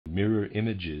mirror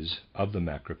images of the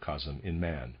macrocosm in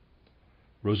man,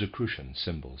 Rosicrucian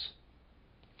symbols.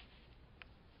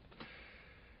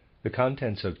 The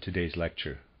contents of today's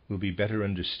lecture will be better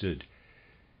understood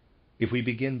if we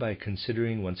begin by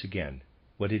considering once again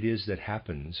what it is that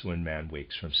happens when man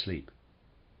wakes from sleep.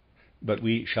 But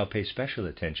we shall pay special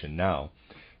attention now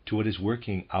to what is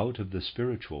working out of the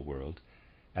spiritual world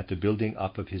at the building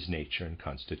up of his nature and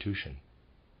constitution.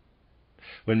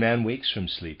 When man wakes from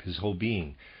sleep, his whole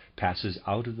being passes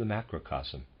out of the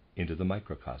macrocosm into the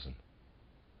microcosm.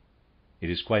 It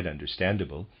is quite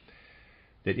understandable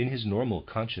that in his normal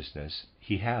consciousness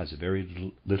he has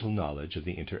very little knowledge of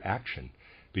the interaction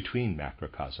between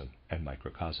macrocosm and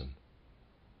microcosm.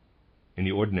 In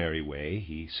the ordinary way,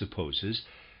 he supposes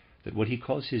that what he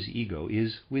calls his ego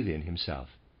is within himself.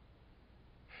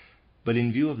 But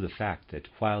in view of the fact that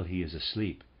while he is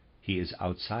asleep, he is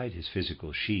outside his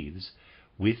physical sheaths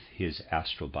with his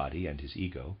astral body and his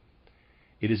ego,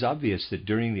 it is obvious that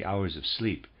during the hours of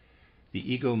sleep,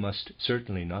 the ego must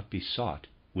certainly not be sought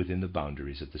within the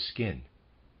boundaries of the skin,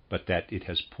 but that it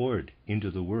has poured into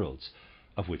the worlds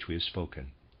of which we have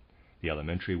spoken, the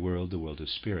elementary world, the world of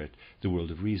spirit, the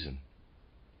world of reason,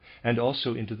 and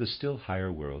also into the still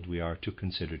higher world we are to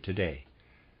consider today,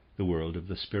 the world of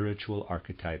the spiritual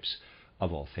archetypes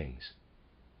of all things.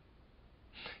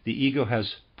 The ego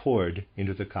has poured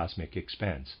into the cosmic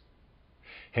expanse.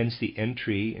 Hence the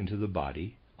entry into the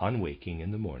body on waking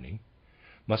in the morning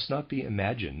must not be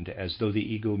imagined as though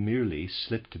the ego merely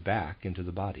slipped back into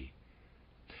the body.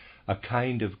 A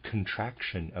kind of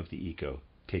contraction of the ego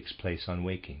takes place on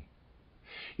waking.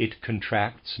 It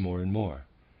contracts more and more,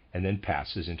 and then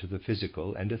passes into the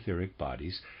physical and etheric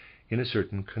bodies in a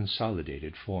certain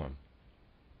consolidated form.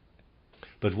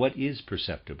 But what is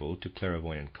perceptible to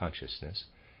clairvoyant consciousness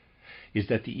is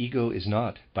that the ego is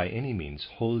not by any means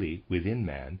wholly within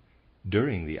man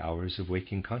during the hours of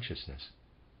waking consciousness.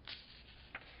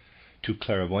 To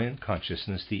clairvoyant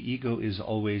consciousness, the ego is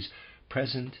always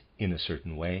present in a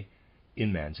certain way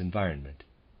in man's environment,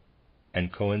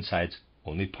 and coincides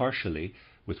only partially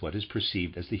with what is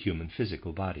perceived as the human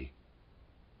physical body.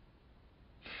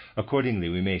 Accordingly,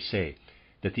 we may say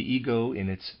that the ego in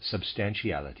its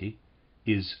substantiality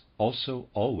is also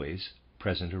always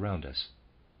present around us.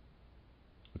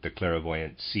 What the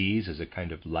clairvoyant sees as a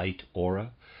kind of light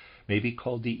aura may be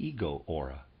called the ego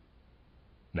aura.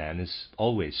 Man is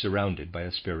always surrounded by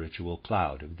a spiritual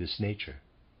cloud of this nature.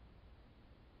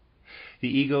 The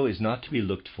ego is not to be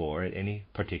looked for at any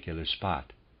particular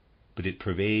spot, but it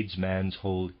pervades man's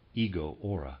whole ego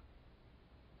aura.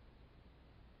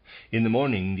 In the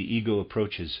morning, the ego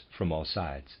approaches from all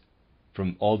sides,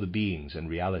 from all the beings and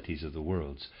realities of the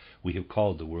worlds we have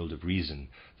called the world of reason,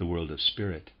 the world of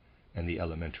spirit, and the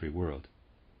elementary world.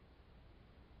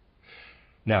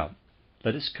 Now,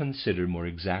 let us consider more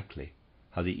exactly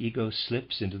how the ego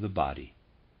slips into the body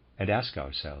and ask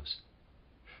ourselves,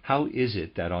 how is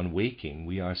it that on waking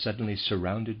we are suddenly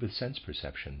surrounded with sense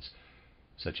perceptions,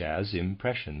 such as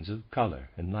impressions of color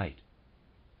and light?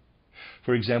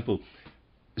 For example,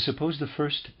 suppose the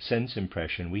first sense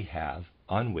impression we have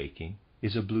on waking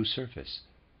is a blue surface,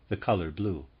 the color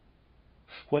blue.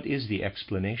 What is the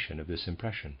explanation of this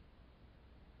impression?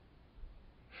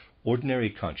 Ordinary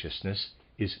consciousness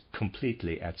is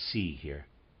completely at sea here.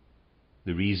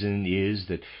 The reason is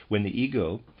that when the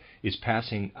ego is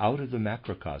passing out of the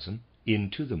macrocosm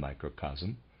into the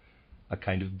microcosm, a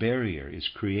kind of barrier is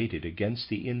created against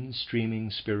the in-streaming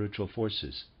spiritual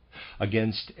forces,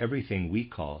 against everything we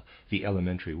call the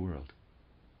elementary world.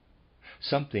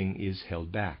 Something is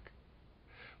held back,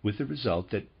 with the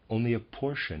result that only a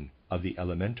portion of the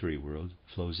elementary world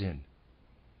flows in.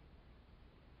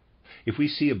 If we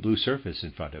see a blue surface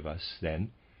in front of us,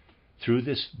 then, through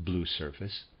this blue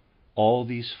surface, all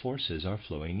these forces are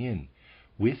flowing in,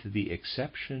 with the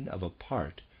exception of a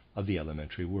part of the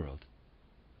elementary world.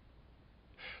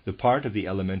 The part of the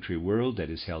elementary world that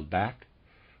is held back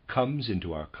comes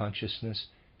into our consciousness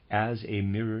as a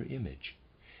mirror image,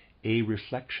 a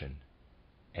reflection,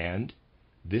 and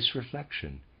this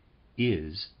reflection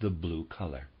is the blue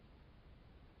color.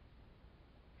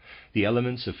 The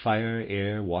elements of fire,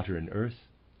 air, water, and earth,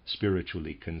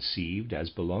 spiritually conceived as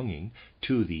belonging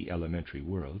to the elementary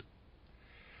world,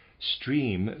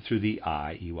 stream through the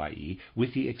eye, EYE,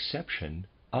 with the exception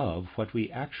of what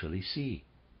we actually see.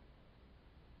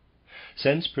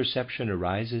 Sense perception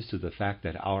arises to the fact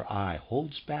that our eye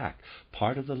holds back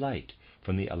part of the light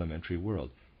from the elementary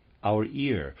world. Our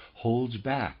ear holds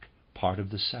back part of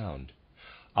the sound.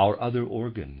 Our other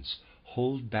organs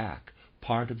hold back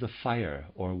part of the fire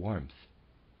or warmth.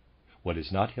 What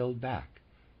is not held back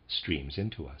streams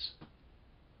into us.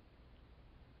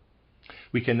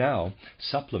 We can now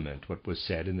supplement what was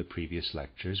said in the previous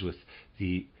lectures with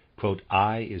the, quote,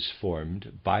 eye is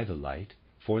formed by the light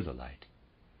for the light.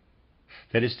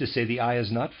 That is to say, the eye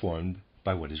is not formed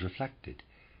by what is reflected,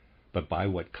 but by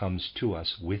what comes to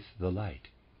us with the light.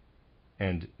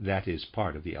 And that is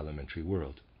part of the elementary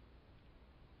world.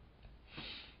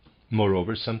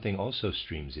 Moreover, something also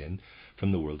streams in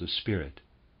from the world of spirit,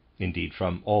 indeed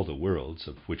from all the worlds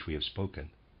of which we have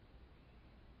spoken.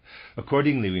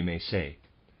 Accordingly, we may say,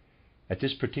 at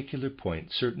this particular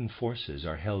point, certain forces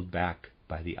are held back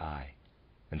by the eye,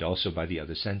 and also by the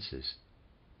other senses.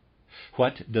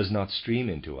 What does not stream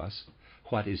into us,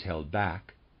 what is held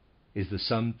back, is the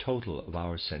sum total of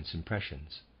our sense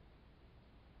impressions.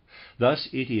 Thus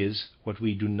it is what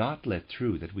we do not let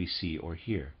through that we see or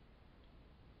hear.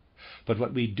 But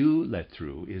what we do let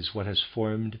through is what has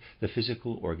formed the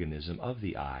physical organism of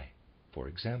the eye, for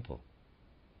example.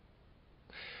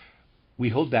 We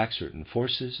hold back certain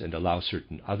forces and allow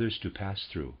certain others to pass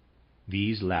through,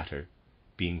 these latter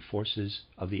being forces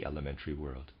of the elementary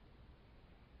world.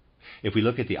 If we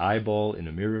look at the eyeball in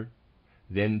a mirror,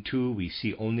 then too we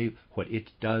see only what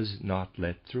it does not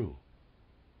let through.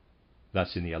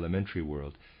 Thus in the elementary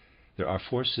world, there are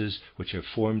forces which have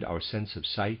formed our sense of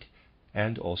sight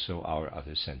and also our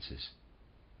other senses.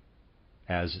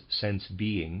 As sense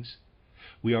beings,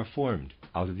 we are formed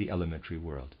out of the elementary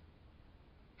world.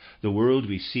 The world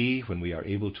we see when we are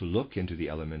able to look into the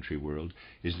elementary world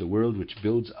is the world which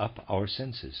builds up our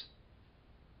senses.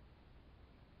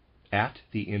 At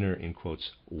the inner, in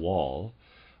quotes, wall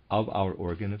of our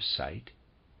organ of sight,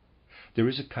 there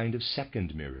is a kind of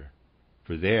second mirror,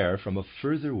 for there, from a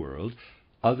further world,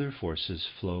 other forces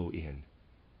flow in,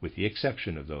 with the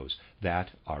exception of those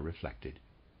that are reflected.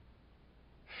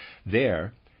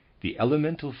 There, the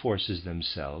elemental forces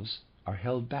themselves are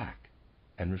held back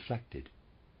and reflected.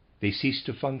 They cease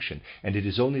to function, and it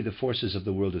is only the forces of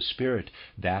the world of spirit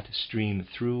that stream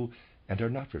through and are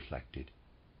not reflected.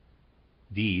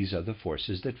 These are the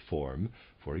forces that form,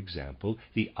 for example,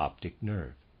 the optic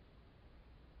nerve.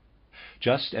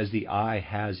 Just as the eye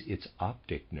has its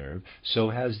optic nerve, so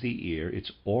has the ear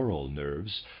its aural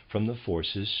nerves from the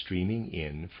forces streaming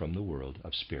in from the world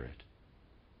of spirit.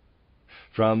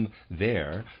 From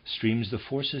there streams the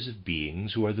forces of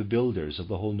beings who are the builders of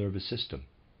the whole nervous system.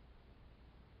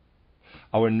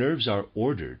 Our nerves are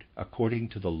ordered according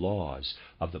to the laws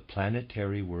of the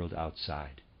planetary world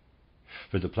outside,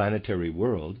 for the planetary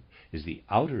world is the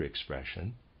outer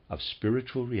expression of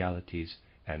spiritual realities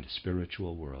and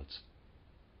spiritual worlds.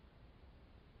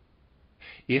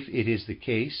 If it is the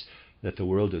case that the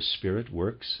world of spirit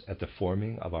works at the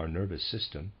forming of our nervous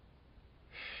system,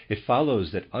 it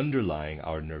follows that underlying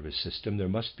our nervous system there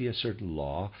must be a certain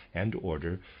law and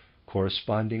order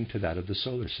corresponding to that of the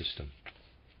solar system.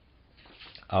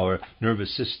 Our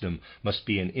nervous system must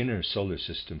be an inner solar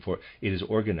system, for it is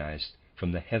organized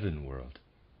from the heaven world.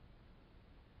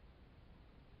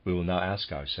 We will now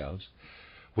ask ourselves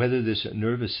whether this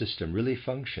nervous system really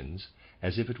functions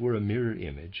as if it were a mirror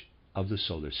image of the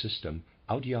solar system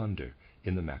out yonder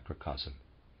in the macrocosm.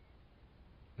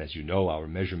 As you know, our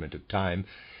measurement of time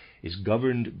is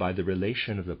governed by the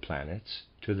relation of the planets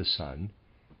to the sun,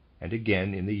 and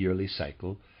again in the yearly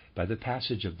cycle by the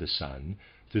passage of the sun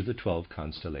through the 12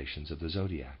 constellations of the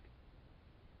zodiac.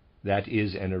 That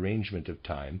is an arrangement of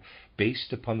time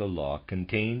based upon the law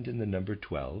contained in the number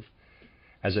 12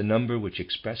 as a number which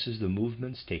expresses the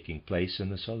movements taking place in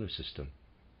the solar system.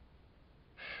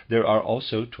 There are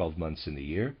also 12 months in the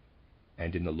year,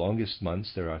 and in the longest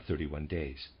months there are 31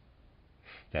 days.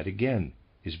 That again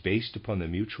is based upon the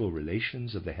mutual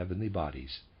relations of the heavenly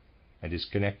bodies and is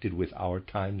connected with our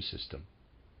time system.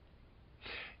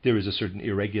 There is a certain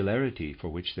irregularity for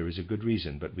which there is a good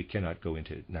reason, but we cannot go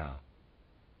into it now.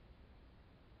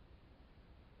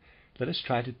 Let us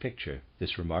try to picture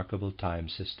this remarkable time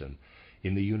system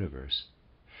in the universe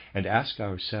and ask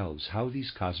ourselves how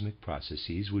these cosmic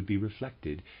processes would be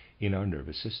reflected in our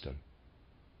nervous system.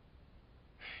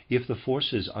 If the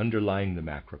forces underlying the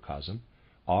macrocosm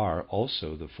are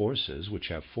also the forces which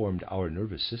have formed our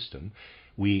nervous system,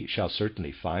 we shall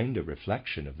certainly find a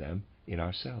reflection of them in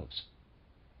ourselves.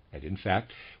 And in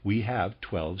fact, we have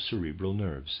 12 cerebral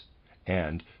nerves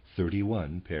and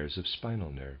 31 pairs of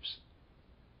spinal nerves.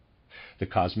 The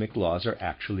cosmic laws are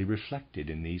actually reflected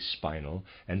in these spinal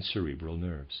and cerebral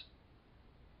nerves.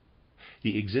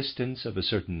 The existence of a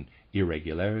certain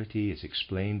irregularity is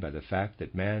explained by the fact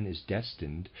that man is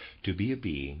destined to be a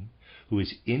being who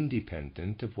is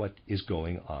independent of what is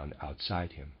going on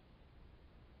outside him.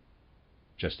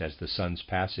 Just as the sun's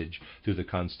passage through the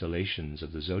constellations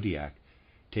of the zodiac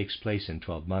takes place in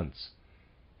 12 months,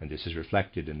 and this is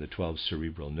reflected in the 12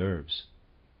 cerebral nerves.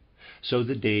 So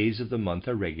the days of the month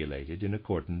are regulated in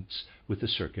accordance with the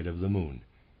circuit of the moon,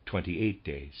 28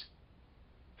 days.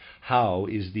 How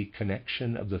is the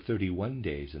connection of the 31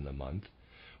 days in the month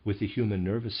with the human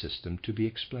nervous system to be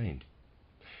explained?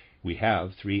 We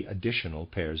have 3 additional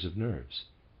pairs of nerves,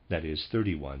 that is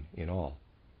 31 in all,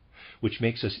 which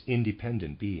makes us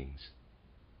independent beings.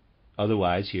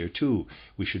 Otherwise, here too,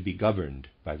 we should be governed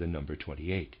by the number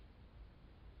 28.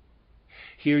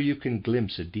 Here you can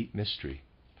glimpse a deep mystery,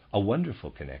 a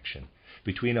wonderful connection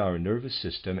between our nervous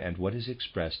system and what is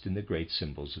expressed in the great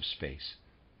symbols of space,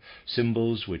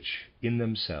 symbols which in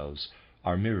themselves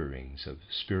are mirrorings of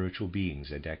spiritual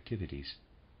beings and activities.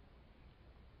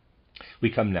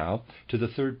 We come now to the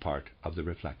third part of the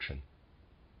reflection.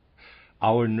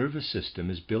 Our nervous system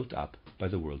is built up by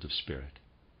the world of spirit.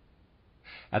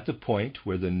 At the point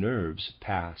where the nerves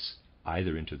pass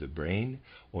either into the brain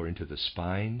or into the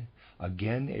spine,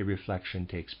 again a reflection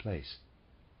takes place.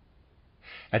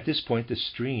 At this point, the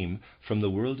stream from the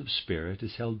world of spirit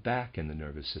is held back in the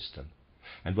nervous system,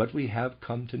 and what we have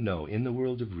come to know in the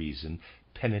world of reason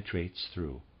penetrates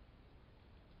through.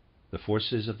 The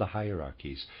forces of the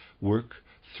hierarchies work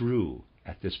through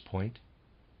at this point,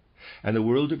 and the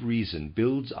world of reason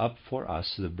builds up for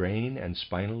us the brain and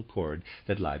spinal cord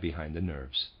that lie behind the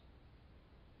nerves.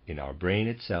 In our brain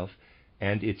itself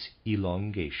and its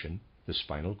elongation, the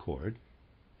spinal cord,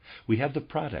 we have the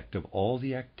product of all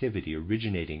the activity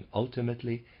originating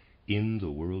ultimately in the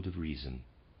world of reason.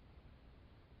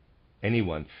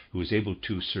 Anyone who is able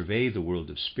to survey the world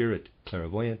of spirit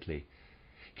clairvoyantly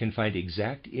can find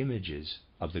exact images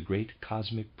of the great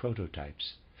cosmic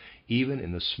prototypes, even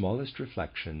in the smallest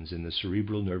reflections in the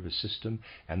cerebral nervous system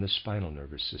and the spinal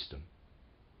nervous system.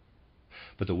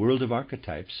 But the world of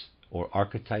archetypes, or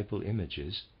archetypal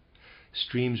images,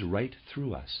 streams right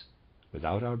through us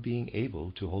without our being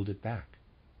able to hold it back.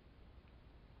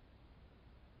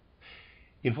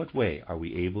 In what way are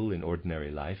we able in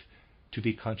ordinary life to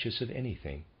be conscious of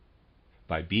anything?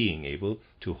 By being able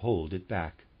to hold it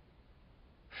back.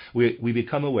 We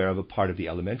become aware of a part of the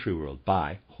elementary world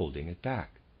by holding it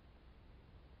back.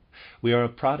 We are a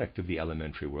product of the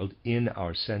elementary world in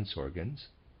our sense organs,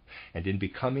 and in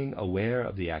becoming aware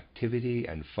of the activity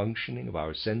and functioning of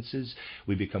our senses,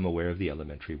 we become aware of the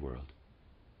elementary world.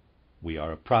 We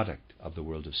are a product of the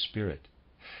world of spirit,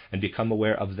 and become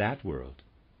aware of that world,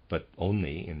 but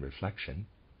only in reflection,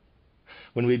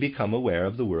 when we become aware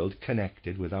of the world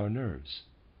connected with our nerves.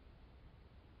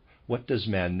 What does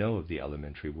man know of the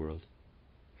elementary world?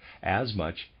 As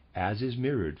much as is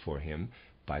mirrored for him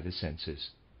by the senses,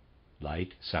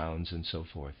 light, sounds, and so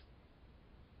forth.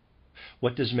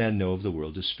 What does man know of the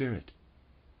world of spirit?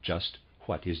 Just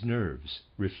what his nerves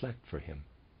reflect for him.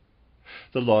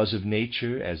 The laws of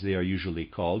nature, as they are usually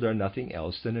called, are nothing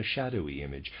else than a shadowy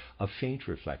image, a faint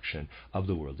reflection of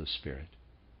the world of spirit.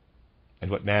 And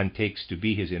what man takes to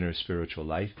be his inner spiritual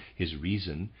life, his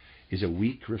reason, is a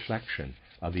weak reflection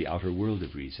of the outer world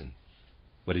of reason.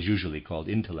 What is usually called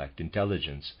intellect,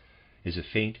 intelligence, is a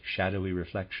faint, shadowy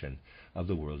reflection of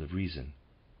the world of reason.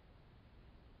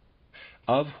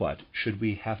 Of what should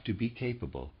we have to be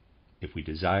capable if we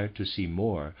desire to see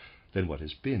more than what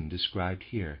has been described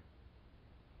here?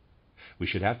 We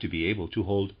should have to be able to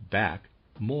hold back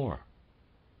more.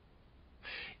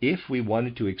 If we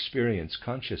wanted to experience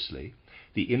consciously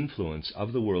the influence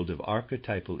of the world of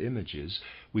archetypal images,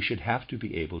 we should have to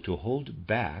be able to hold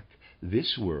back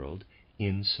this world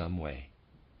in some way.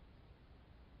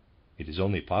 It is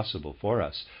only possible for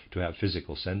us to have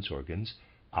physical sense organs,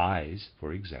 eyes,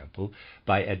 for example,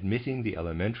 by admitting the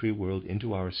elementary world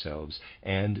into ourselves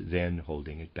and then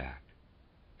holding it back.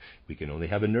 We can only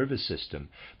have a nervous system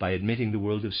by admitting the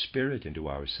world of spirit into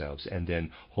ourselves and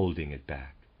then holding it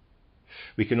back.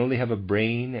 We can only have a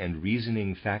brain and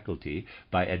reasoning faculty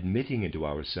by admitting into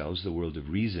ourselves the world of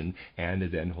reason and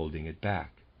then holding it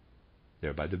back.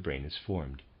 Thereby the brain is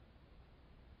formed.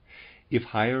 If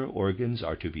higher organs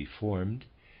are to be formed,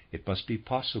 it must be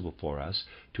possible for us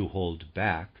to hold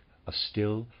back a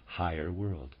still higher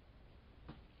world.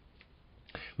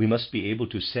 We must be able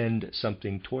to send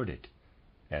something toward it,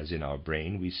 as in our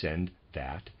brain we send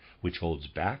that which holds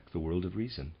back the world of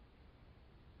reason.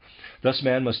 Thus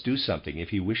man must do something if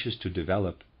he wishes to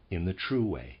develop in the true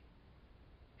way.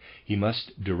 He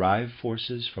must derive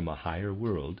forces from a higher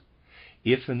world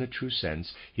if in the true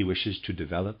sense he wishes to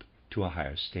develop to a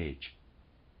higher stage.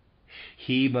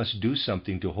 He must do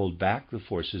something to hold back the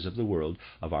forces of the world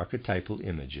of archetypal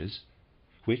images,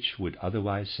 which would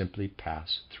otherwise simply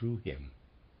pass through him.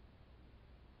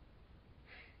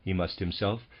 He must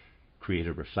himself create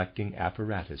a reflecting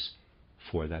apparatus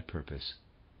for that purpose.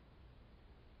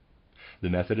 The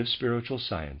method of spiritual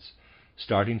science,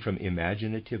 starting from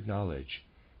imaginative knowledge,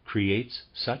 creates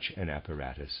such an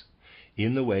apparatus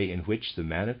in the way in which the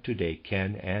man of today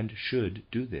can and should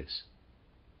do this.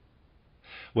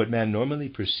 What man normally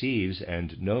perceives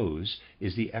and knows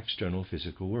is the external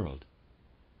physical world.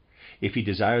 If he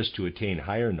desires to attain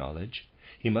higher knowledge,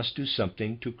 he must do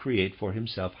something to create for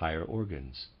himself higher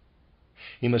organs.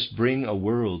 He must bring a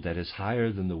world that is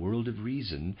higher than the world of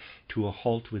reason to a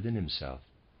halt within himself.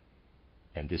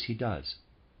 And this he does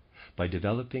by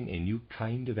developing a new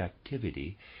kind of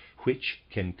activity which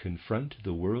can confront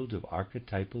the world of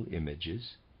archetypal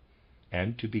images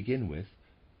and, to begin with,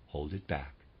 hold it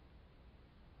back.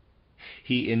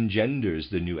 He engenders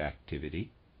the new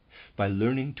activity by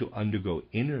learning to undergo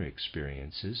inner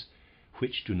experiences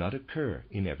which do not occur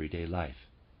in everyday life.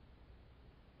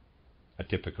 A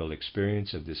typical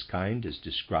experience of this kind is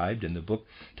described in the book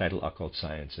titled Occult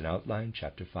Science and Outline,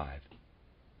 Chapter 5.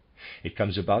 It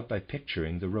comes about by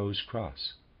picturing the rose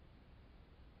cross.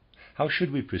 How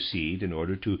should we proceed in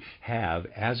order to have,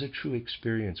 as a true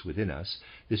experience within us,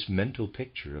 this mental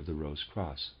picture of the rose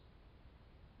cross?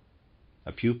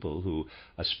 A pupil who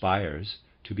aspires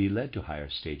to be led to higher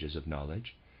stages of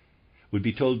knowledge would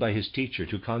be told by his teacher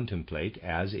to contemplate,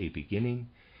 as a beginning,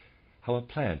 how a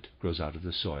plant grows out of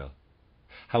the soil,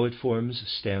 how it forms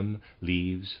stem,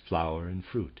 leaves, flower, and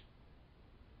fruit.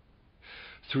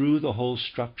 Through the whole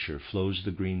structure flows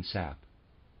the green sap.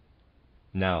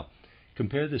 Now,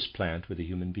 compare this plant with a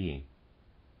human being.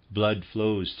 Blood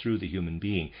flows through the human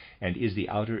being and is the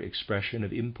outer expression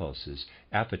of impulses,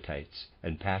 appetites,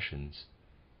 and passions.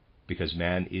 Because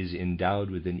man is endowed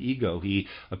with an ego, he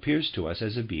appears to us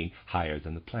as a being higher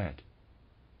than the plant.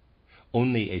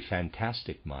 Only a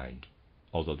fantastic mind,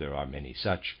 although there are many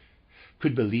such,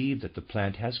 could believe that the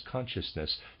plant has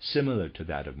consciousness similar to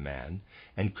that of man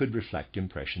and could reflect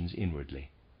impressions inwardly.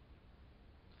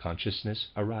 Consciousness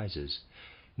arises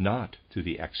not through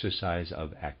the exercise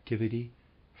of activity,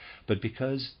 but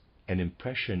because an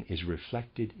impression is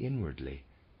reflected inwardly,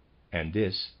 and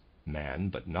this man,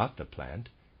 but not the plant,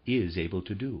 is able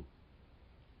to do.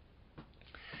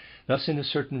 Thus, in a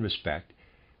certain respect,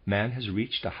 man has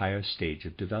reached a higher stage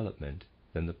of development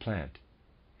than the plant,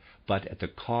 but at the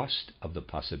cost of the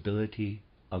possibility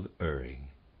of erring.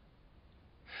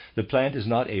 The plant is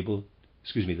not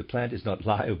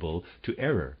liable to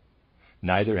error.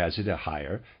 Neither has it a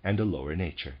higher and a lower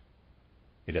nature.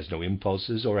 It has no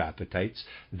impulses or appetites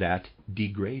that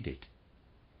degrade it.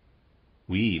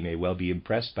 We may well be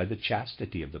impressed by the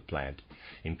chastity of the plant,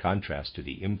 in contrast to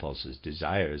the impulses,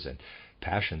 desires, and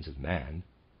passions of man.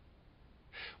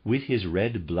 With his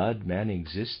red blood, man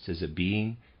exists as a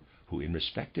being who, in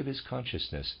respect of his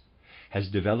consciousness, has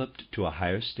developed to a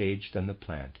higher stage than the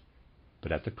plant,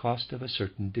 but at the cost of a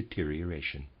certain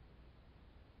deterioration.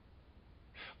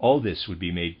 All this would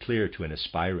be made clear to an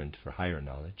aspirant for higher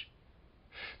knowledge.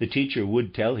 The teacher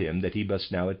would tell him that he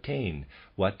must now attain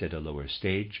what, at a lower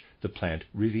stage, the plant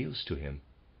reveals to him.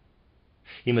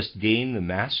 He must gain the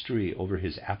mastery over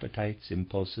his appetites,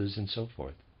 impulses, and so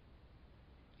forth.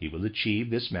 He will achieve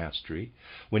this mastery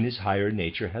when his higher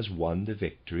nature has won the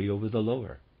victory over the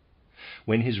lower,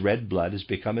 when his red blood has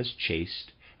become as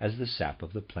chaste as the sap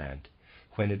of the plant,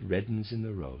 when it reddens in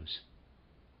the rose.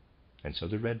 And so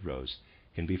the red rose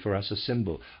can be for us a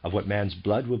symbol of what man's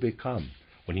blood will become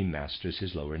when he masters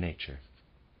his lower nature.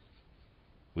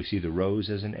 We see the rose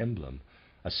as an emblem,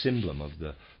 a symbol of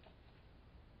the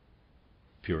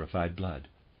purified blood.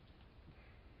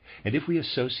 And if we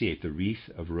associate the wreath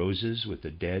of roses with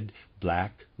the dead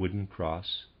black wooden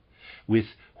cross, with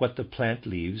what the plant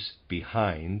leaves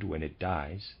behind when it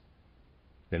dies,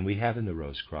 then we have in the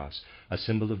rose cross a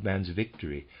symbol of man's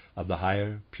victory of the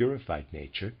higher purified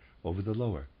nature over the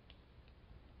lower.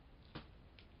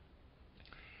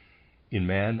 In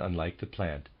man, unlike the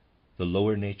plant, the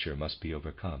lower nature must be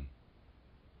overcome.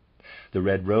 The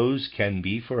red rose can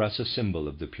be for us a symbol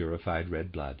of the purified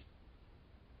red blood.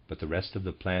 But the rest of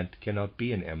the plant cannot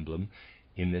be an emblem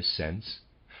in this sense,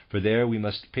 for there we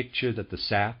must picture that the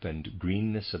sap and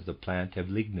greenness of the plant have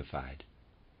lignified.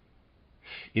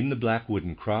 In the black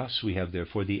wooden cross we have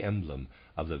therefore the emblem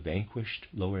of the vanquished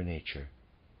lower nature.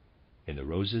 In the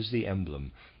roses the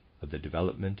emblem of the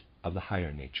development of the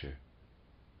higher nature.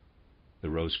 The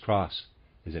rose cross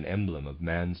is an emblem of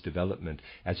man's development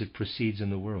as it proceeds in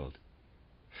the world.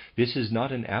 This is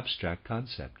not an abstract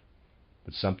concept,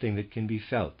 but something that can be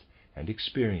felt and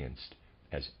experienced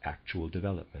as actual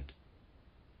development.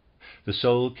 The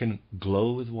soul can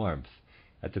glow with warmth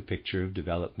at the picture of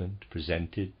development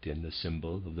presented in the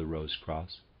symbol of the rose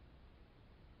cross.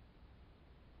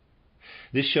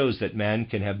 This shows that man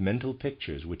can have mental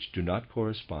pictures which do not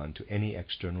correspond to any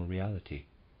external reality.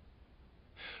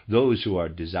 Those who are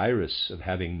desirous of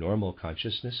having normal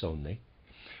consciousness only,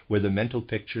 where the mental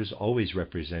pictures always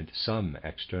represent some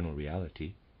external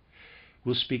reality,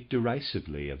 will speak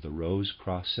derisively of the rose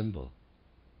cross symbol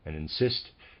and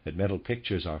insist that mental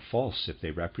pictures are false if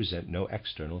they represent no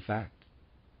external fact.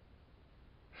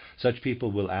 Such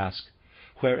people will ask,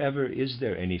 wherever is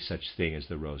there any such thing as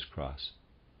the rose cross?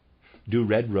 Do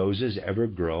red roses ever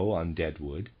grow on dead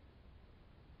wood?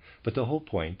 But the whole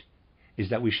point is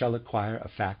that we shall acquire a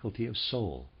faculty of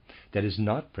soul that is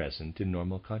not present in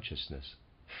normal consciousness,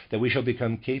 that we shall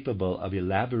become capable of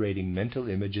elaborating mental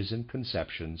images and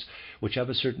conceptions which have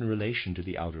a certain relation to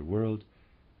the outer world,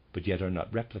 but yet are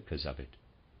not replicas of it.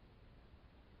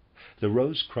 The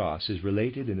rose cross is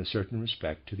related in a certain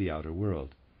respect to the outer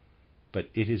world, but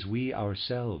it is we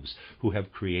ourselves who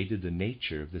have created the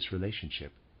nature of this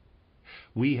relationship.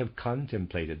 We have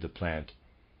contemplated the plant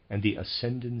and the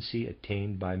ascendancy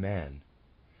attained by man,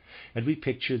 and we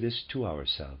picture this to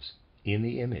ourselves in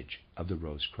the image of the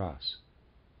rose cross.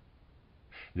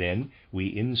 Then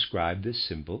we inscribe this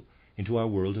symbol into our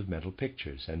world of mental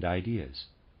pictures and ideas.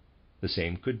 The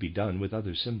same could be done with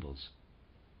other symbols.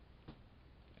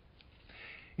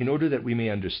 In order that we may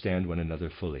understand one another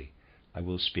fully, I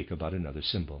will speak about another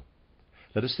symbol.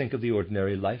 Let us think of the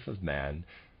ordinary life of man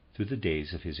through the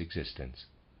days of his existence.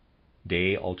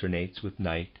 Day alternates with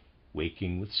night,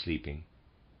 waking with sleeping.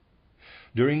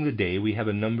 During the day we have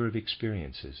a number of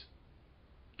experiences.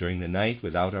 During the night,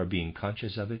 without our being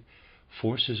conscious of it,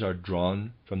 forces are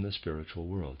drawn from the spiritual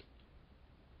world.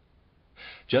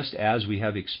 Just as we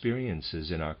have experiences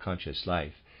in our conscious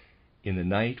life, in the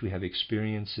night we have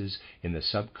experiences in the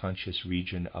subconscious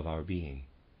region of our being.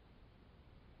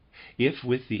 If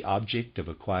with the object of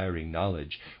acquiring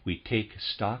knowledge we take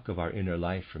stock of our inner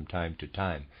life from time to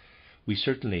time, we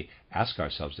certainly ask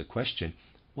ourselves the question,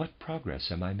 what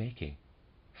progress am I making?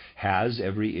 Has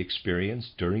every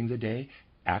experience during the day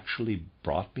actually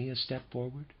brought me a step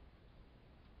forward?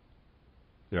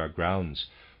 There are grounds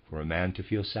for a man to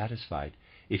feel satisfied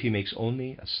if he makes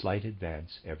only a slight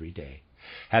advance every day,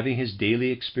 having his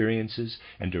daily experiences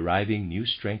and deriving new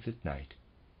strength at night.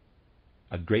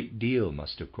 A great deal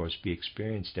must, of course, be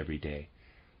experienced every day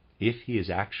if he is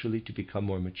actually to become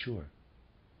more mature.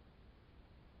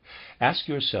 Ask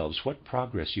yourselves what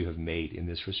progress you have made in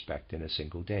this respect in a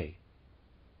single day.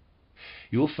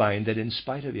 You will find that in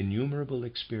spite of innumerable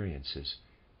experiences,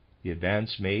 the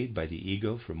advance made by the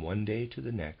ego from one day to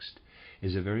the next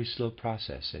is a very slow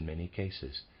process in many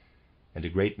cases, and a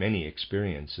great many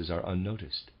experiences are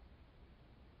unnoticed.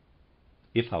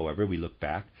 If, however, we look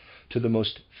back to the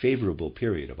most favorable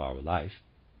period of our life,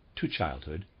 to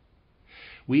childhood,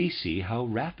 we see how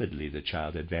rapidly the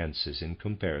child advances in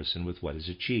comparison with what is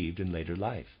achieved in later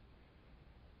life.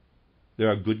 There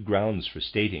are good grounds for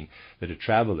stating that a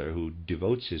traveler who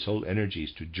devotes his whole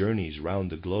energies to journeys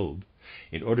round the globe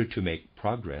in order to make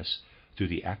progress through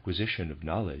the acquisition of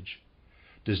knowledge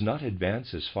does not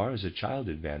advance as far as a child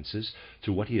advances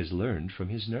through what he has learned from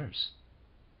his nurse.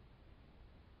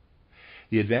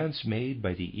 The advance made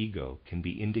by the ego can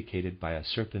be indicated by a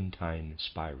serpentine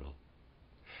spiral.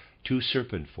 Two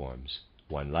serpent forms,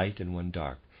 one light and one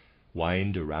dark,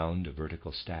 wind around a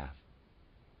vertical staff.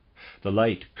 The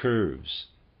light curves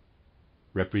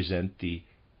represent the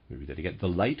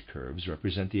light curves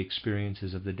represent the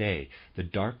experiences of the day. The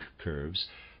dark curves,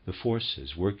 the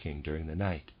forces working during the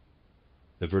night.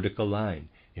 The vertical line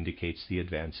indicates the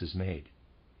advances made.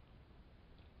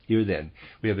 Here, then,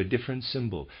 we have a different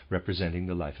symbol representing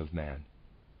the life of man.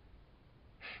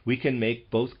 We can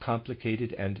make both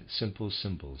complicated and simple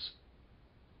symbols.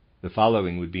 The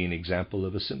following would be an example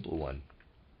of a simple one.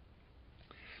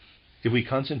 If we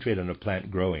concentrate on a plant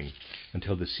growing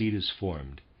until the seed is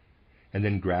formed, and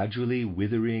then gradually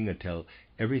withering until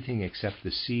everything except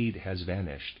the seed has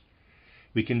vanished,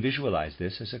 we can visualize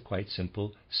this as a quite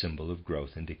simple symbol of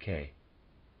growth and decay.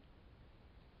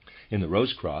 In the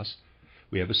rose cross,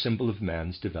 we have a symbol of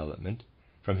man's development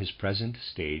from his present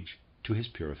stage to his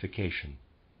purification.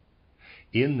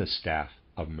 In the staff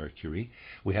of Mercury,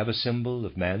 we have a symbol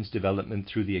of man's development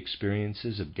through the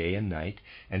experiences of day and night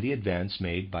and the advance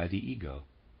made by the ego.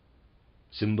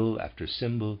 Symbol after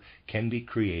symbol can be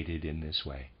created in this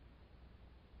way.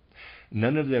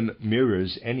 None of them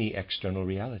mirrors any external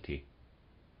reality,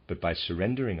 but by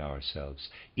surrendering ourselves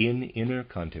in inner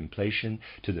contemplation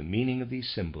to the meaning of these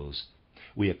symbols,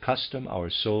 we accustom our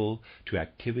soul to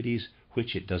activities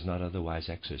which it does not otherwise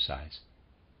exercise.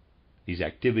 These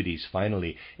activities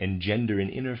finally engender an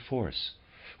inner force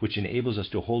which enables us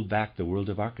to hold back the world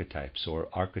of archetypes or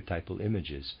archetypal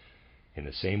images in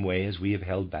the same way as we have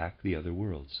held back the other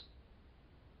worlds.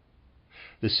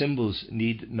 The symbols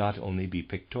need not only be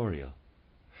pictorial.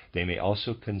 They may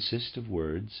also consist of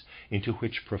words into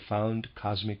which profound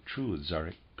cosmic truths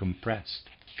are compressed.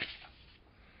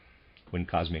 When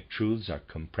cosmic truths are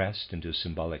compressed into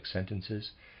symbolic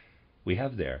sentences, we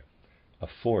have there a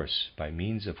force by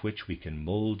means of which we can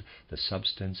mold the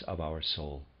substance of our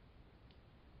soul.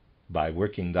 By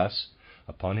working thus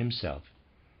upon himself,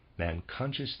 man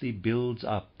consciously builds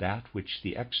up that which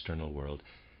the external world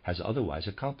has otherwise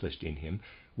accomplished in him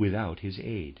without his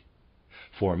aid,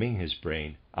 forming his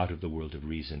brain out of the world of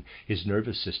reason, his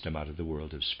nervous system out of the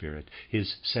world of spirit,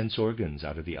 his sense organs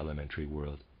out of the elementary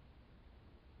world.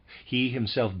 He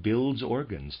himself builds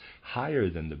organs higher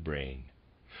than the brain,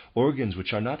 organs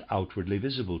which are not outwardly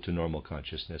visible to normal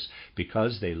consciousness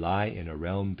because they lie in a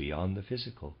realm beyond the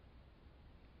physical.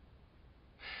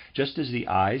 Just as the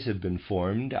eyes have been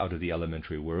formed out of the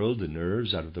elementary world, the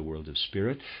nerves out of the world of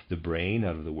spirit, the brain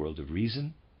out of the world of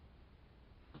reason,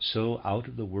 so out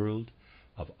of the world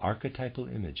of archetypal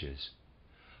images,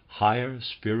 higher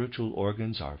spiritual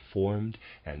organs are formed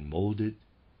and molded,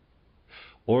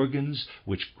 organs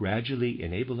which gradually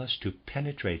enable us to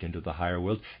penetrate into the higher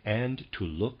world and to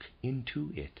look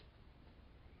into it.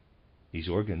 These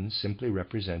organs simply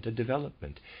represent a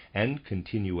development and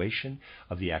continuation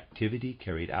of the activity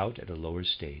carried out at a lower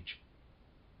stage.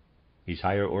 These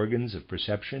higher organs of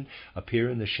perception appear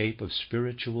in the shape of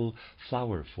spiritual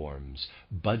flower forms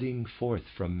budding forth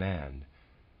from man,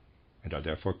 and are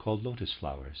therefore called lotus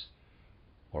flowers,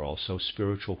 or also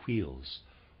spiritual wheels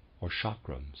or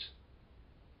chakrams.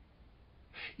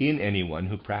 In anyone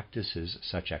who practices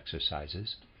such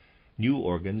exercises, new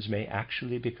organs may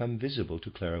actually become visible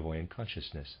to clairvoyant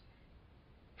consciousness.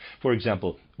 For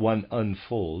example, one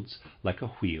unfolds like a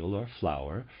wheel or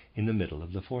flower in the middle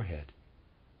of the forehead.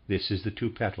 This is the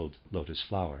two-petaled lotus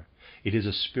flower. It is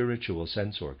a spiritual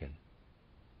sense organ.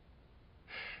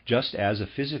 Just as a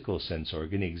physical sense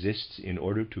organ exists in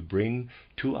order to bring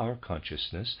to our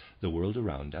consciousness the world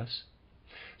around us,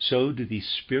 so do these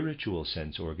spiritual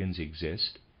sense organs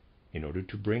exist in order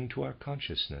to bring to our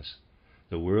consciousness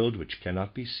the world which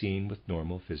cannot be seen with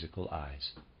normal physical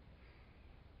eyes.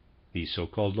 These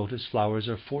so-called lotus flowers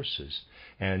are forces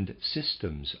and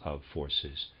systems of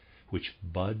forces which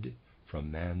bud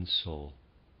from man's soul.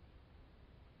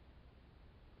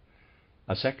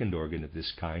 A second organ of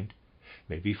this kind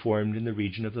may be formed in the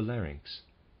region of the larynx,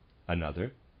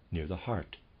 another near the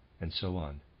heart, and so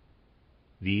on.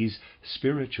 These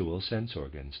spiritual sense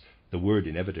organs, the word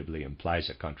inevitably implies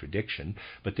a contradiction,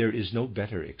 but there is no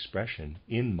better expression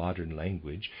in modern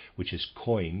language which is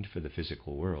coined for the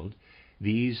physical world.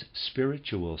 These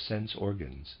spiritual sense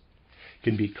organs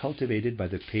can be cultivated by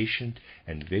the patient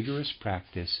and vigorous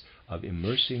practice of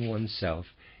immersing oneself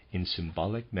in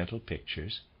symbolic mental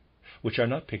pictures, which are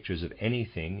not pictures of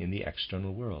anything in the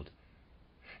external world,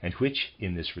 and which,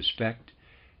 in this respect,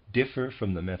 differ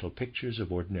from the mental pictures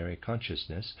of ordinary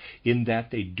consciousness in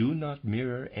that they do not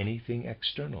mirror anything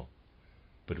external,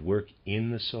 but work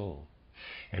in the soul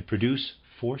and produce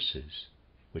forces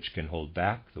which can hold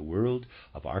back the world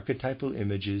of archetypal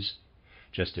images,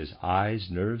 just as eyes,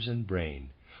 nerves, and brain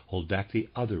hold back the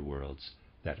other worlds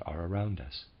that are around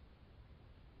us.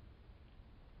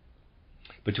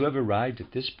 But to have arrived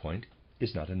at this point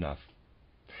is not enough.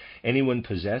 Anyone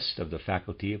possessed of the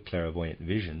faculty of clairvoyant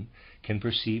vision can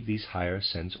perceive these higher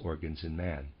sense organs in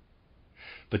man.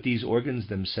 But these organs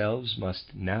themselves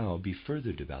must now be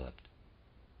further developed.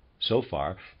 So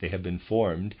far, they have been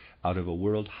formed out of a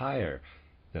world higher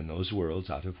than those worlds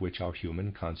out of which our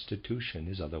human constitution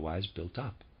is otherwise built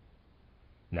up.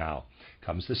 Now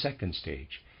comes the second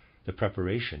stage, the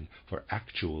preparation for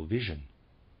actual vision.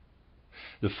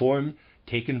 The form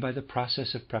taken by the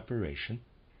process of preparation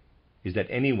is that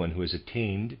anyone who has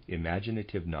attained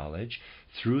imaginative knowledge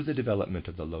through the development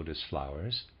of the lotus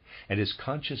flowers and is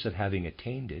conscious of having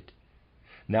attained it,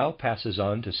 now passes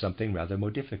on to something rather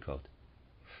more difficult,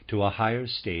 to a higher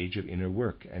stage of inner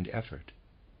work and effort.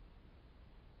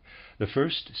 The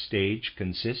first stage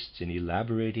consists in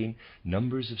elaborating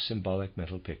numbers of symbolic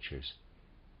mental pictures,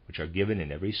 which are given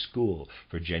in every school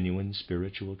for genuine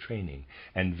spiritual training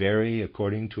and vary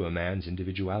according to a man's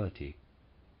individuality,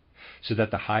 so that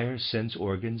the higher sense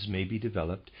organs may be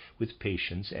developed with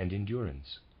patience and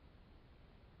endurance.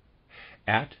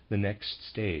 At the next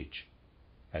stage,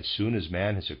 as soon as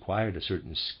man has acquired a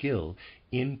certain skill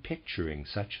in picturing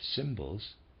such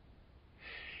symbols,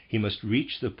 he must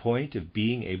reach the point of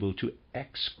being able to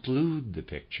exclude the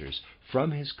pictures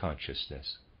from his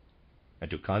consciousness and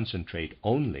to concentrate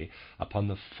only upon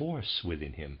the force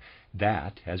within him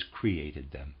that has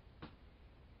created them.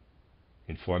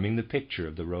 In forming the picture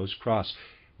of the rose cross,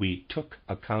 we took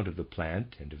account of the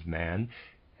plant and of man,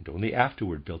 and only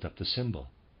afterward built up the symbol.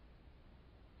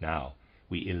 Now,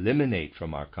 we eliminate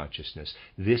from our consciousness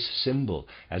this symbol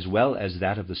as well as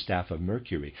that of the staff of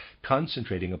Mercury,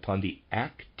 concentrating upon the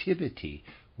activity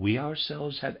we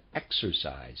ourselves have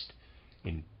exercised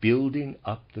in building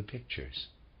up the pictures.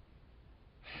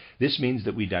 This means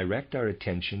that we direct our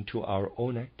attention to our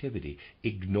own activity,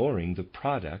 ignoring the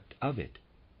product of it.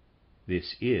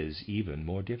 This is even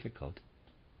more difficult.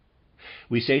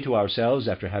 We say to ourselves,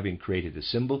 after having created a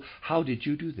symbol, "How did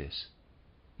you do this?"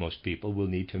 Most people will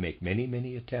need to make many,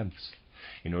 many attempts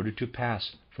in order to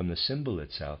pass from the symbol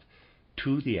itself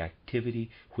to the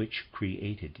activity which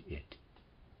created it.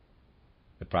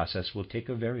 The process will take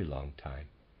a very long time.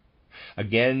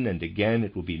 Again and again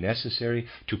it will be necessary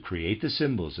to create the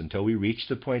symbols until we reach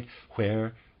the point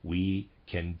where we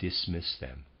can dismiss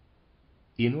them,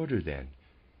 in order then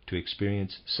to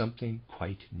experience something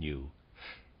quite new,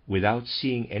 without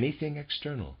seeing anything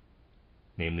external,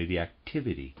 namely the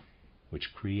activity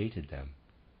which created them.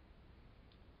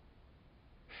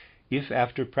 If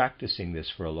after practicing this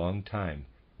for a long time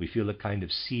we feel a kind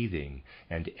of seething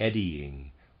and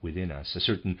eddying within us, a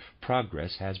certain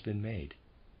progress has been made.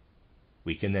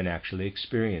 We can then actually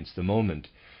experience the moment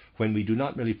when we do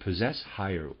not merely possess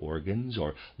higher organs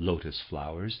or lotus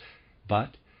flowers,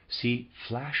 but see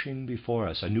flashing before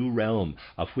us a new realm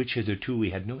of which hitherto we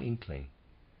had no inkling.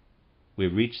 We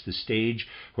have reached the stage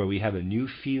where we have a new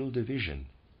field of vision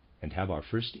and have our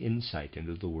first insight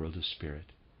into the world of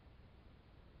spirit.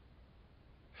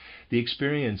 The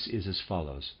experience is as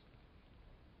follows.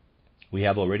 We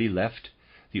have already left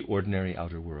the ordinary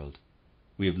outer world.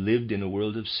 We have lived in a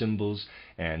world of symbols,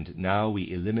 and now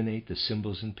we eliminate the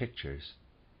symbols and pictures.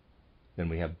 Then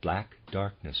we have black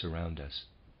darkness around us.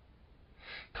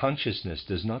 Consciousness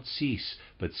does not cease,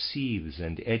 but seethes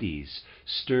and eddies,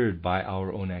 stirred by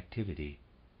our own activity.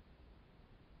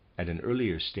 At an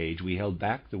earlier stage, we held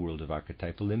back the world of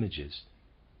archetypal images.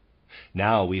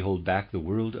 Now we hold back the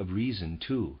world of reason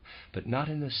too, but not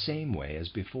in the same way as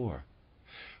before.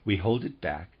 We hold it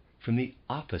back from the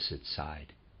opposite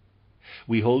side.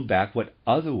 We hold back what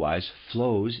otherwise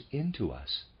flows into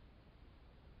us.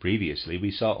 Previously,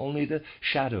 we saw only the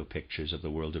shadow pictures of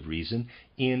the world of reason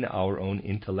in our own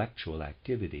intellectual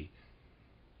activity.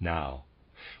 Now,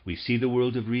 we see the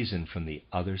world of reason from the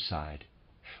other side.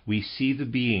 We see the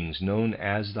beings known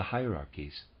as the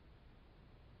hierarchies.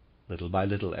 Little by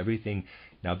little, everything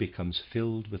now becomes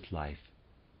filled with life.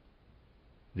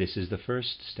 This is the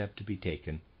first step to be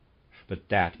taken, but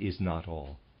that is not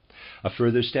all. A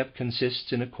further step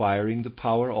consists in acquiring the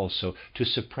power also to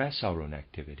suppress our own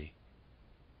activity.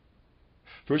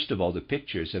 First of all, the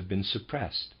pictures have been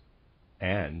suppressed,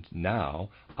 and now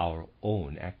our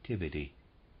own activity.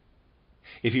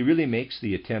 If he really makes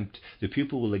the attempt, the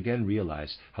pupil will again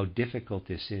realize how difficult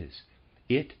this is.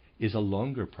 It is a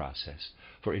longer process,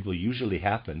 for it will usually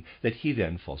happen that he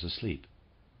then falls asleep.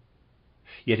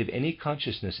 Yet if any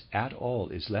consciousness at all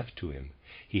is left to him,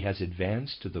 he has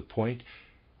advanced to the point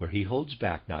where he holds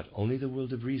back not only the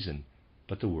world of reason,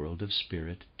 but the world of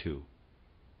spirit too.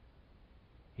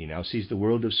 He now sees the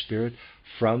world of spirit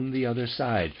from the other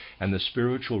side, and the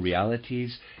spiritual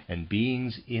realities and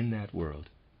beings in that world.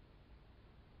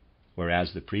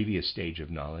 Whereas the previous stage of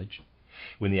knowledge,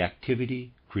 when the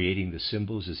activity creating the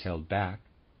symbols is held back,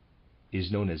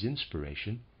 is known as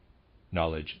inspiration,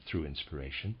 knowledge through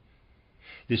inspiration.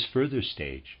 This further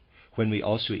stage, when we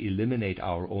also eliminate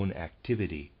our own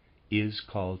activity, is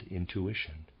called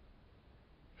intuition.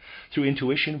 Through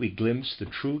intuition we glimpse the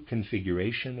true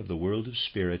configuration of the world of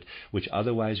spirit, which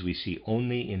otherwise we see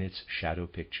only in its shadow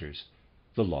pictures,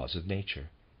 the laws of nature.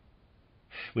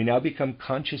 We now become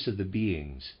conscious of the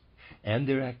beings and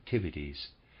their activities,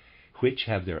 which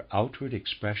have their outward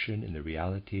expression in the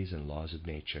realities and laws of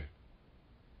nature.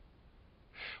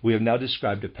 We have now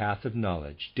described a path of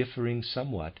knowledge differing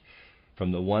somewhat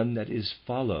from the one that is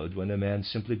followed when a man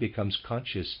simply becomes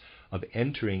conscious of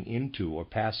entering into or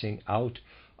passing out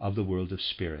of the world of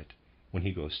spirit when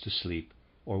he goes to sleep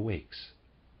or wakes.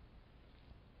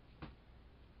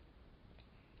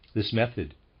 This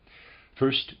method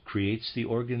first creates the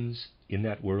organs in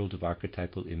that world of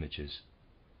archetypal images.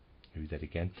 Read that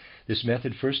again. This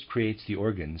method first creates the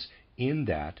organs in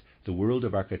that the world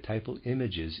of archetypal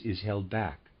images is held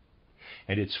back,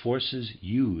 and its forces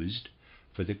used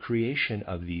for the creation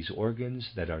of these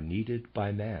organs that are needed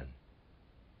by man.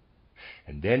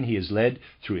 And then he is led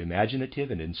through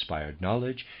imaginative and inspired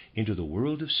knowledge into the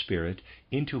world of spirit,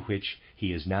 into which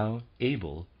he is now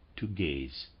able to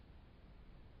gaze.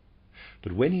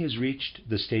 But when he has reached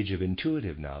the stage of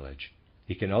intuitive knowledge,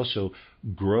 He can also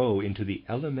grow into the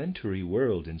elementary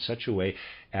world in such a way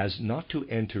as not to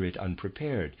enter it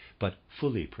unprepared, but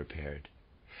fully prepared,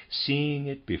 seeing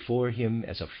it before him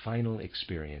as a final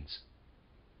experience.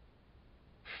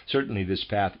 Certainly this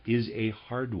path is a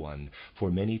hard one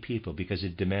for many people because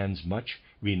it demands much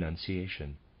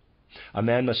renunciation. A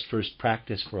man must first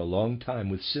practice for a long time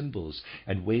with symbols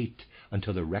and wait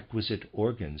until the requisite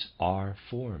organs are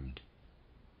formed.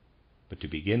 But to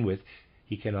begin with,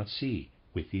 he cannot see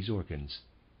with these organs.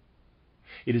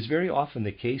 It is very often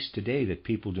the case today that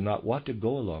people do not want to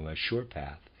go along a sure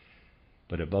path,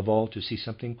 but above all to see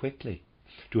something quickly,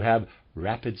 to have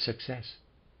rapid success.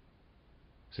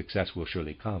 Success will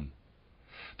surely come,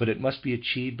 but it must be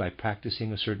achieved by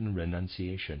practicing a certain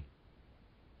renunciation.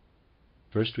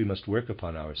 First, we must work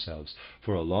upon ourselves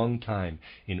for a long time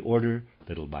in order,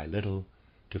 little by little,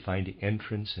 to find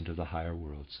entrance into the higher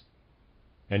worlds.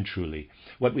 And truly,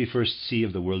 what we first see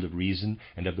of the world of reason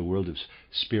and of the world of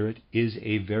spirit is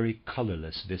a very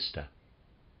colorless vista.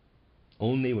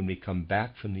 Only when we come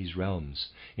back from these realms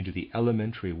into the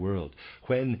elementary world,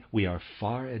 when we are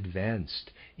far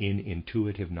advanced in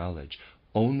intuitive knowledge,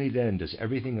 only then does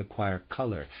everything acquire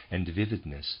color and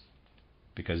vividness,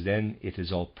 because then it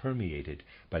is all permeated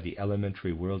by the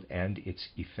elementary world and its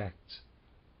effects.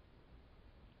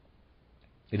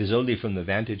 It is only from the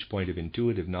vantage point of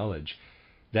intuitive knowledge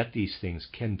that these things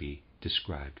can be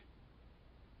described.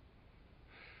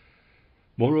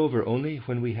 Moreover, only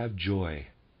when we have joy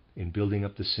in building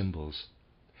up the symbols,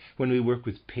 when we work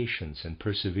with patience and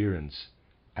perseverance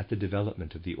at the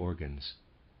development of the organs,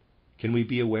 can we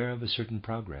be aware of a certain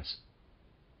progress.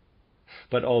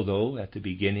 But although at the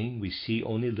beginning we see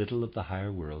only little of the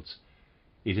higher worlds,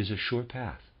 it is a sure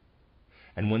path,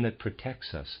 and one that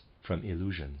protects us from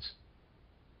illusions.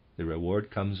 The reward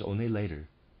comes only later,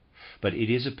 but it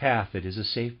is a path that is a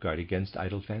safeguard against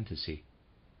idle fantasy.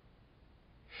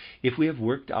 If we have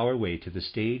worked our way to the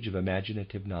stage of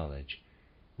imaginative knowledge,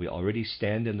 we already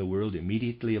stand in the world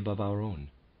immediately above our own,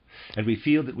 and we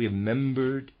feel that we have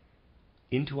membered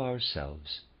into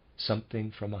ourselves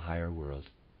something from a higher world.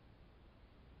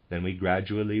 Then we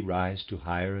gradually rise to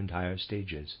higher and higher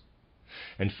stages,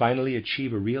 and finally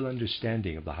achieve a real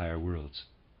understanding of the higher worlds.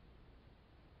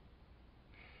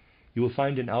 You will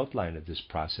find an outline of this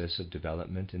process of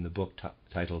development in the book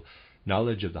titled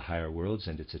Knowledge of the Higher Worlds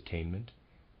and Its Attainment,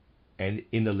 and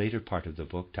in the later part of the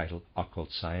book titled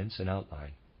Occult Science and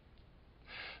Outline.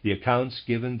 The accounts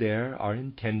given there are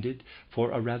intended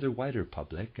for a rather wider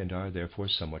public and are therefore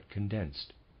somewhat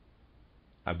condensed.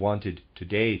 I wanted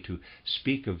today to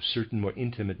speak of certain more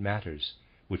intimate matters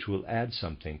which will add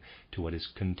something to what is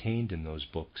contained in those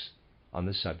books on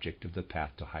the subject of the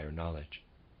path to higher knowledge.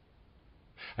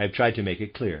 I have tried to make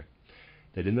it clear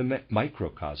that in the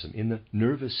microcosm, in the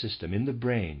nervous system, in the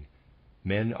brain,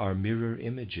 men are mirror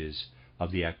images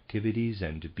of the activities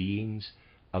and beings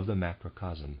of the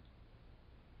macrocosm.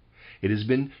 It has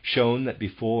been shown that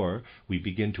before we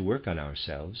begin to work on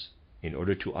ourselves, in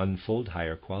order to unfold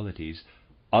higher qualities,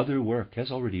 other work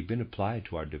has already been applied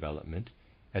to our development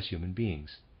as human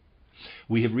beings.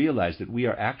 We have realized that we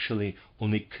are actually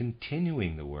only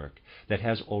continuing the work that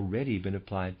has already been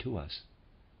applied to us.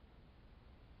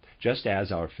 Just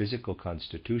as our physical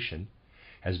constitution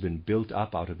has been built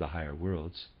up out of the higher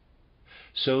worlds,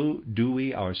 so do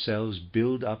we ourselves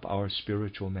build up our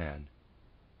spiritual man.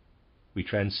 We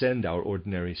transcend our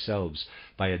ordinary selves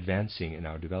by advancing in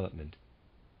our development.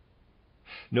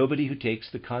 Nobody who takes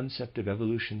the concept of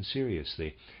evolution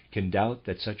seriously can doubt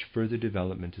that such further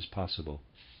development is possible.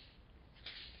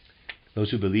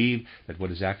 Those who believe that what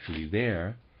is actually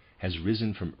there has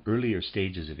risen from earlier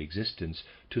stages of existence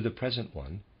to the present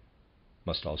one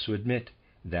must also admit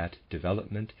that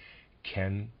development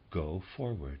can go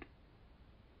forward.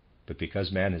 But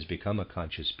because man has become a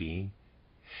conscious being,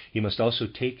 he must also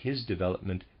take his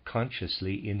development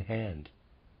consciously in hand.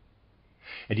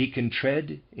 And he can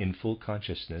tread in full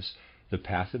consciousness the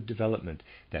path of development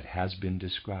that has been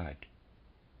described.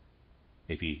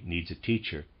 If he needs a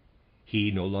teacher, he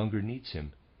no longer needs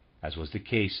him, as was the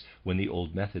case when the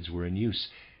old methods were in use,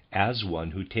 as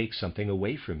one who takes something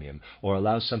away from him or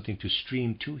allows something to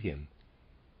stream to him.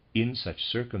 In such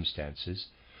circumstances,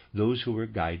 those who were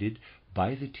guided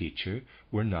by the teacher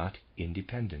were not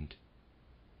independent.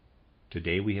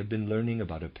 Today we have been learning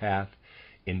about a path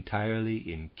entirely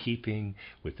in keeping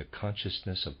with the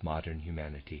consciousness of modern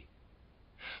humanity.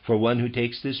 For one who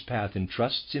takes this path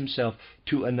entrusts himself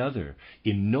to another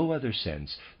in no other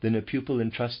sense than a pupil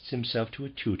entrusts himself to a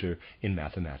tutor in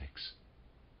mathematics.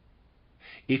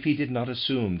 If he did not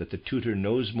assume that the tutor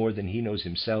knows more than he knows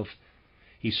himself,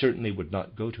 he certainly would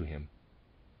not go to him.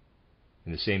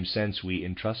 In the same sense, we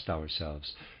entrust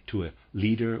ourselves to a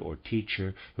leader or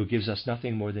teacher who gives us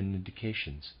nothing more than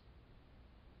indications.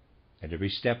 At every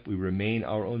step we remain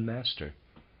our own master,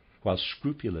 while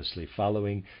scrupulously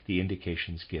following the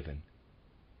indications given.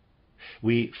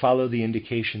 We follow the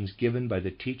indications given by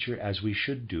the teacher as we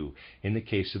should do in the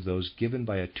case of those given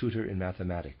by a tutor in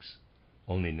mathematics.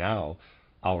 Only now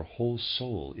our whole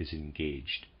soul is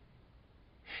engaged.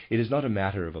 It is not a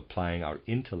matter of applying our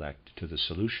intellect to the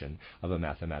solution of a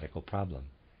mathematical problem.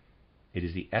 It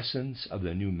is the essence of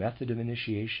the new method of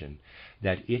initiation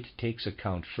that it takes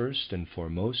account first and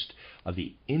foremost of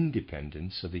the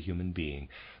independence of the human being.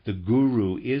 The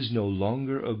guru is no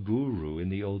longer a guru in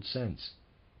the old sense,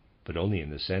 but only in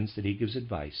the sense that he gives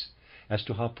advice as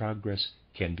to how progress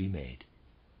can be made.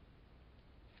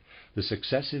 The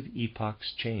successive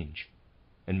epochs change,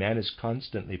 and man is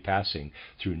constantly passing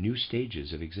through new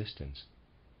stages of existence.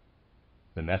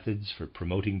 The methods for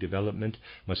promoting development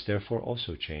must therefore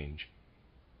also change.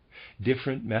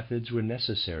 Different methods were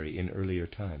necessary in earlier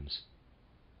times.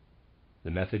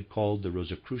 The method called the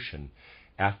Rosicrucian,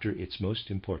 after its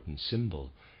most important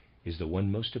symbol, is the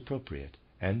one most appropriate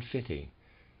and fitting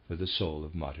for the soul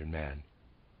of modern man.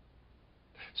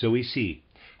 So we see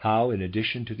how, in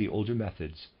addition to the older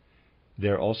methods,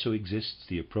 there also exists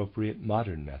the appropriate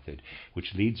modern method,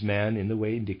 which leads man in the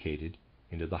way indicated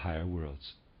into the higher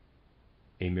worlds.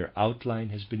 A mere outline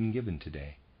has been given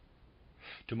today.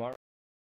 Tomorrow